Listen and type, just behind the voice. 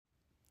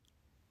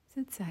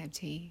Sit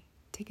Sahibji.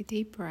 Take a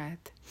deep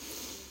breath.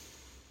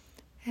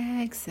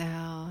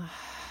 Exhale.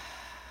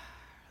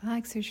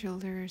 Relax your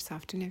shoulders,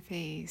 soften your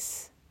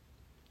face.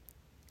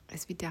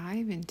 As we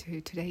dive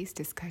into today's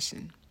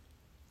discussion.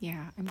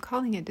 Yeah, I'm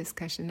calling it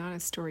discussion, not a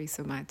story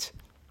so much.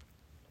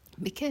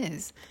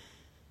 Because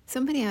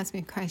somebody asked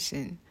me a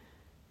question.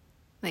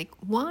 Like,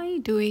 why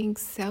doing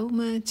so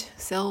much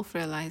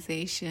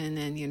self-realization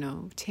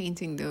and,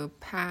 changing the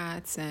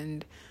paths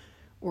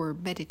or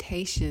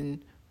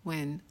meditation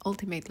when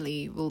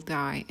ultimately we'll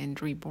die and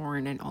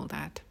reborn and all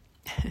that?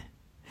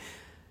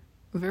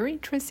 Very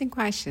interesting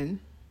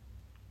question,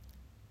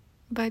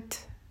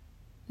 but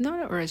not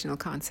an original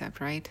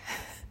concept, right?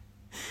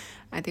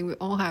 I think we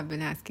all have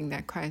been asking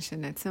that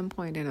question at some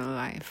point in our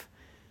life.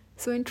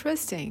 So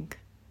interesting,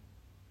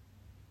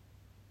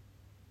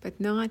 but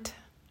not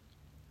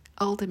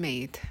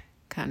ultimate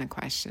kind of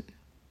question.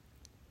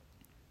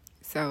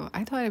 So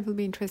I thought it would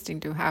be interesting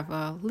to have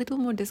a little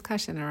more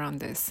discussion around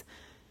this.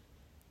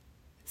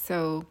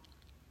 So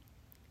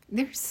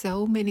there's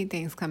so many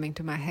things coming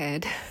to my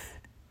head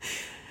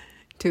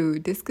to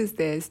discuss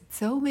this.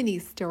 So many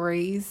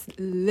stories.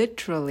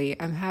 Literally,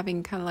 I'm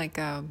having kind of like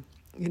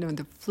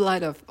the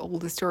flood of all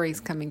the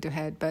stories coming to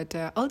head. But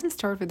I'll just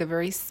start with a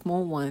very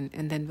small one,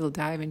 and then we'll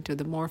dive into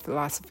the more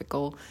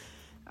philosophical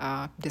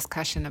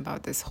discussion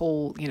about this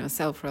whole,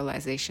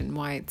 self-realization,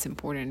 why it's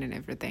important and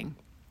everything.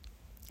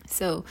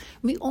 So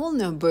we all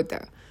know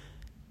Buddha.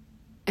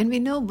 And we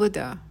know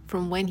Buddha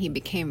from when he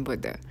became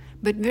Buddha.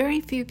 But very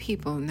few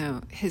people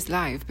know his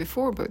life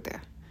before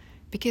Buddha.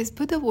 Because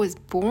Buddha was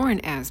born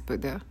as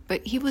Buddha,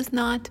 but he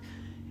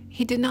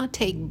did not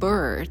take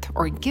birth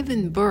or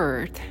given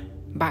birth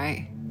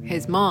by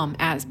his mom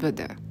as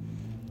Buddha.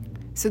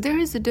 So there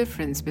is a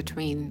difference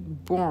between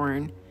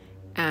born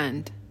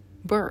and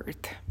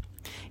birth.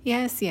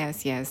 Yes.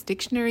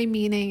 Dictionary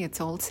meaning, it's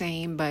all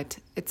same, but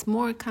it's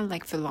more kind of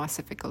like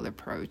philosophical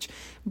approach.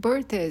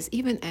 Birth is,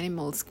 even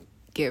animals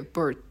give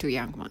birth to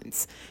young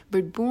ones.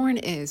 But born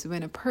is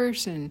when a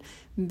person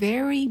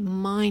very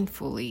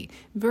mindfully,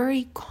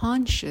 very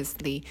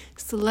consciously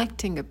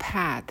selecting a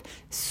path,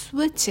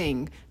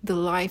 switching the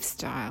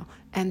lifestyle,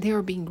 and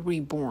they're being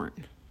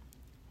reborn.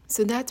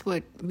 So that's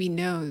what we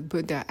know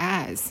Buddha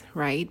as,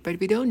 right? But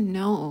we don't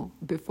know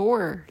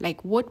before,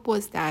 like what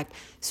was that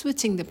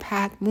switching the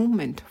path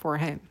movement for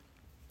him?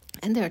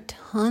 And there are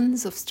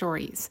tons of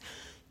stories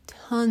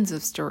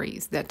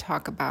that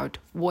talk about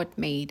what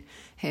made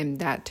him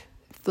that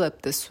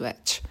flip the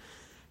switch.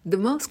 The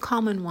most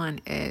common one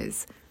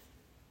is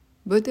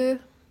Buddha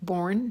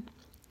born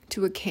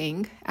to a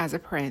king as a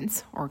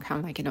prince, or kind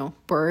of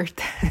like, birth.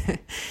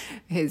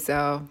 His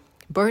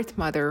birth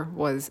mother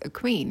was a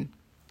queen.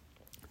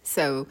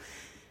 So,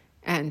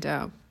 and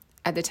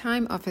at the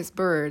time of his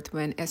birth,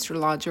 when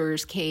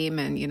astrologers came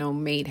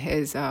and, made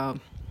his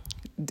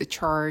the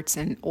charts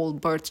and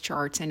old birth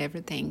charts and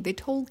everything, they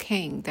told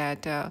King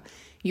that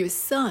your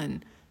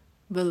son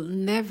will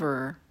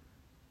never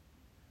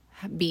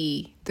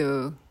be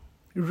the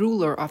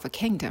ruler of a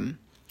kingdom.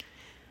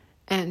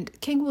 And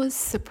King was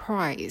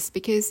surprised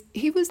because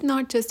he was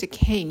not just a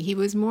king, he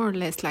was more or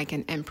less like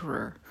an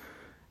emperor.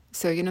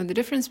 So, the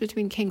difference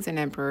between kings and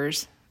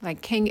emperors,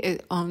 like king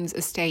owns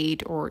a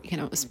state or,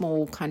 a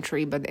small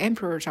country, but the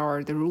emperors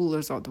are the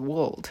rulers of the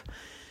world.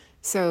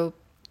 So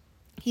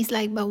he's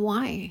like, but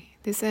why?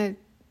 They said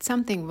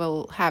something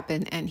will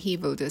happen and he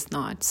will just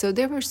not. So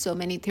there were so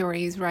many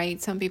theories,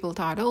 right? Some people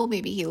thought,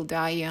 maybe he'll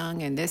die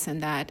young and this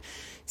and that.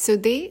 So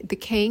the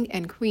king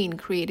and queen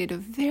created a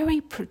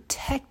very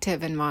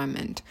protective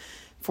environment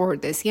for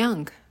this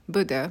young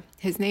Buddha.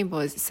 His name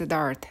was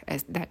Siddhartha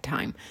at that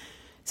time.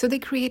 So they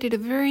created a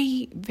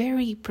very,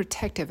 very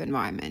protective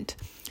environment.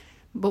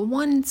 But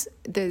once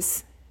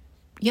this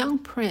young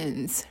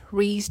prince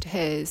reached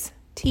his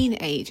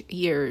teenage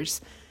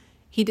years,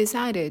 he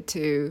decided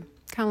to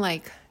kind of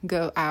like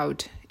go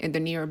out in the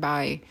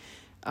nearby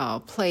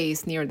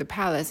place near the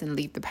palace and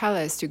leave the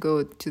palace to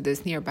go to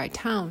this nearby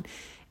town.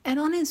 And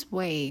on his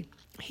way,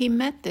 he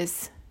met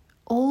this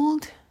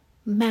old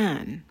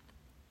man,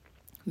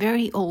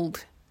 very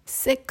old,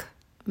 sick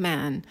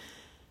man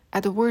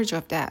at the verge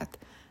of death.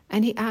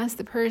 And he asked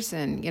the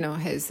person,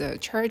 his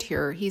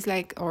charioteer, he's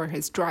like, or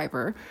his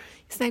driver,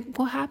 he's like,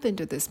 what happened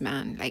to this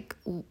man? Like,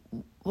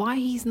 why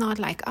he's not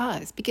like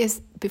us?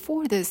 Because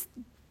before this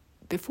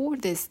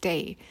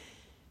day,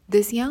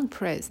 this young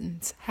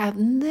prince have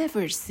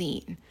never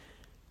seen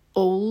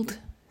old,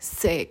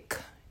 sick,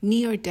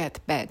 near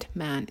deathbed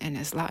man in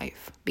his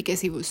life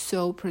because he was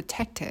so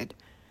protected.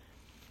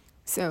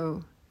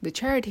 So the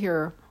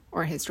charioteer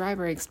or his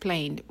driver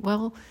explained,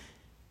 well,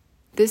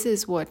 this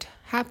is what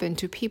happened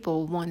to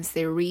people once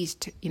they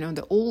reached,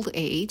 the old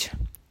age,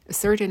 a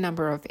certain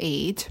number of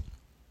age.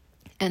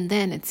 And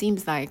then it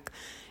seems like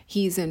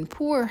he's in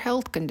poor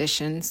health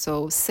condition,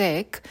 so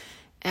sick.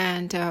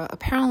 And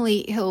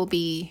apparently he'll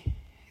be,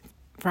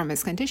 from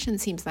his condition,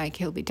 seems like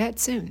he'll be dead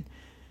soon.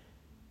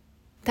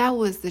 That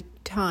was the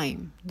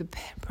time the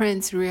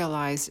prince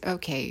realized,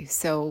 okay,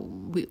 so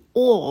we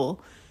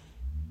all,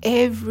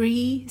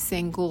 every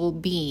single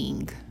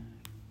being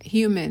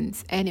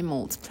humans,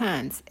 animals,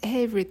 plants,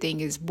 everything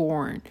is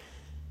born.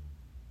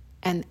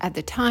 And at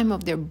the time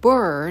of their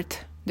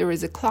birth, there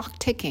is a clock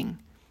ticking.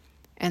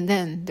 And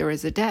then there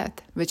is a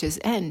death, which is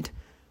end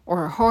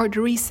or a hard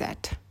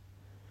reset.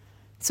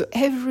 So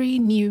every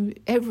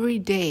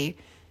day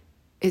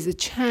is a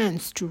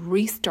chance to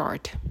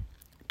restart,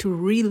 to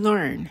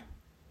relearn,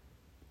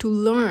 to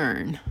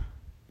learn,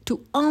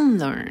 to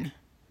unlearn,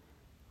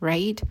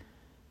 right?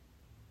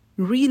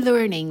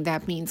 Relearning,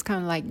 that means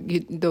kind of like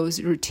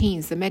those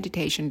routines, the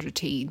meditation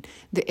routine,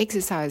 the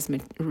exercise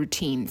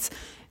routines,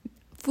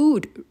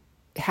 food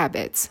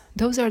habits.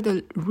 Those are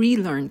the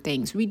relearned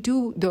things. We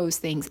do those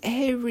things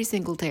every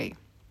single day.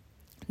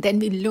 Then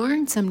we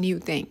learn some new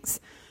things,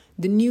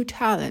 the new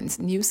talents,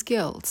 new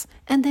skills,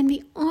 and then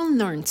we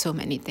unlearn so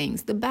many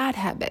things, the bad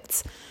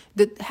habits,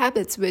 the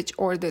habits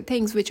or the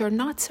things which are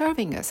not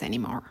serving us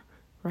anymore,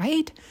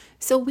 right?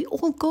 So we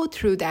all go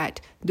through that,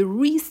 the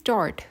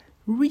restart,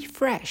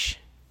 refresh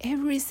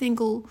every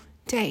single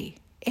day,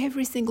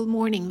 every single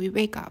morning we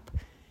wake up.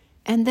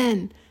 And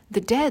then the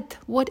death,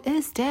 what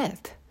is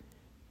death?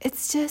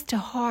 It's just a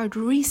hard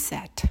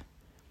reset.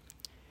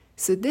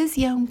 So this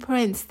young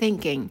prince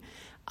thinking,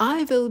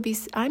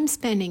 I'm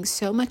spending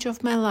so much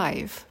of my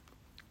life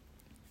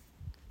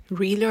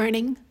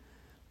relearning,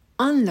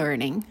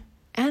 unlearning,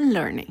 and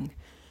learning.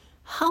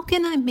 How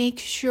can I make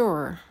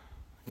sure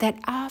that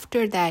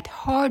after that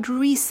hard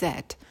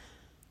reset,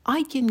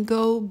 I can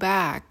go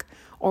back,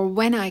 or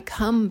when I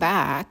come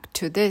back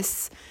to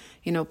this,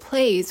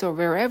 place or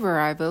wherever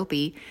I will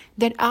be,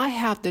 that I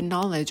have the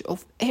knowledge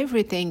of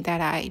everything that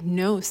I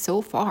know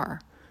so far.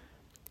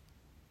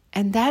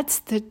 And that's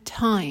the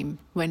time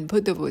when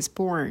Buddha was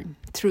born,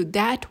 through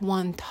that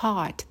one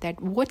thought,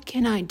 that what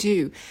can I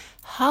do?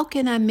 How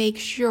can I make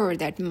sure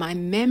that my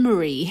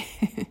memory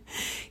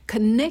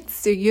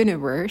connects to the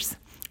universe?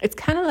 It's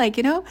kind of like,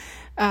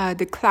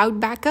 the cloud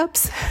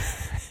backups.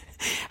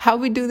 How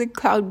we do the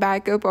cloud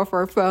backup of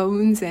our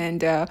phones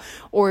and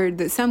or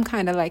some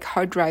kind of like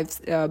hard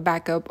drives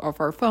backup of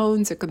our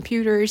phones or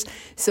computers.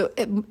 So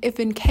if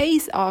in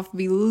case of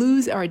we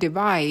lose our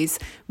device,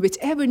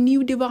 whichever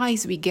new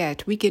device we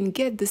can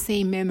get the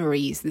same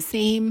memories, the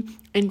same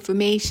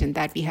information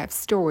that we have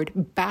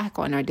stored back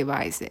on our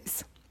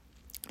devices.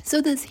 So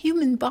this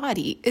human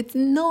body, it's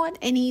not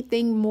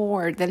anything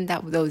more than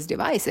those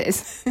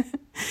devices.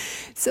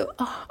 So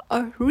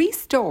a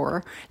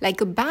restore, like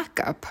a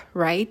backup,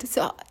 right?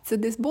 So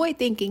this boy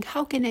thinking,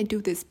 how can I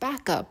do this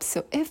backup?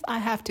 So if I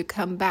have to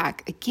come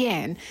back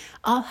again,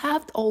 I'll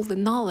have all the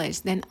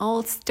knowledge, then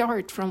I'll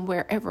start from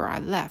wherever I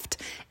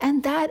left.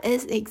 And that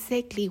is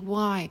exactly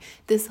why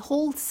this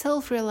whole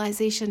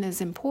self-realization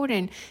is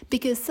important,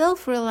 because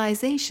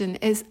self-realization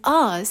is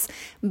us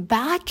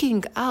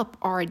backing up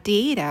our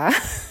data,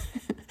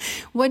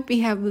 what we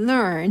have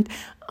learned,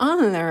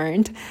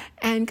 unlearned,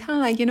 and kind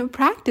of like,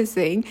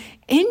 practicing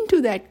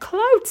into that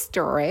cloud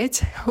storage,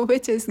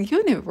 which is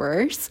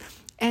universe.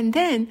 And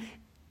then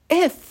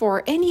if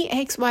for any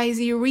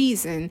XYZ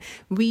reason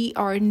we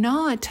are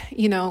not,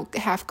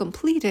 have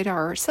completed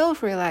our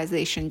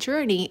self-realization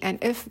journey, and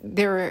if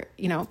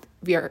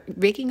we are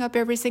waking up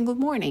every single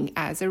morning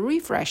as a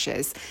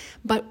refreshes,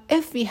 but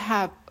if we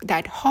have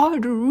that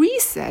hard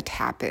reset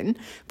happen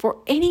for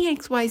any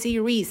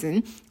XYZ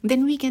reason,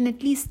 then we can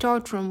at least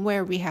start from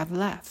where we have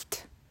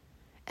left.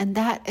 And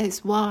that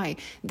is why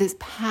this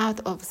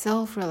path of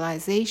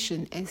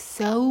self-realization is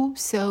so,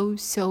 so,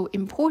 so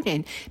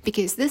important,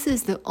 because this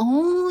is the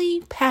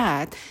only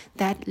path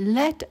that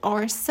let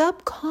our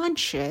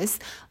subconscious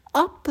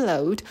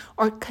upload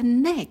or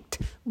connect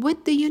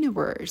with the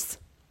universe,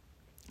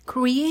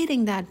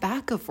 creating that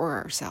backup for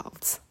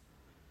ourselves.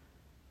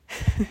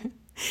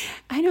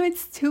 I know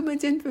it's too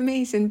much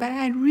information, but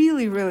I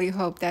really, really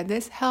hope that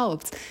this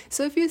helps.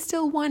 So if you're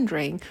still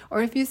wondering,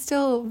 or if you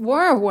still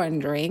were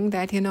wondering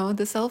that,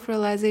 the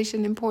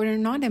self-realization important or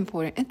not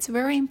important, it's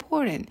very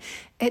important.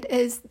 It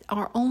is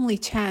our only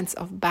chance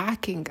of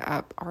backing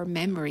up our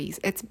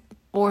memories.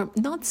 Or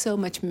not so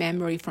much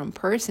memory from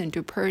person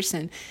to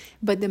person,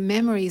 but the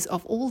memories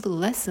of all the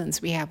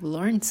lessons we have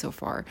learned so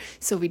far.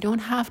 So we don't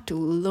have to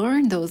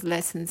learn those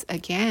lessons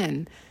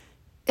again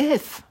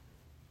if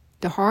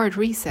the hard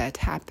reset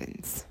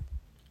happens.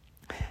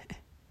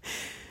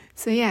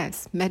 So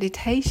yes,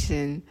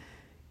 meditation,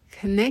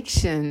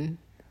 connection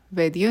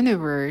with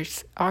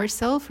universe, our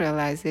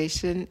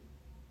self-realization,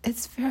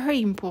 it's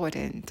very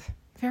important.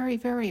 Very,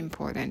 very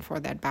important for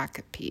that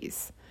backup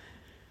piece.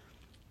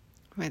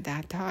 With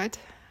that thought,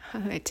 I'll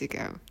let you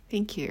go.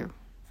 Thank you.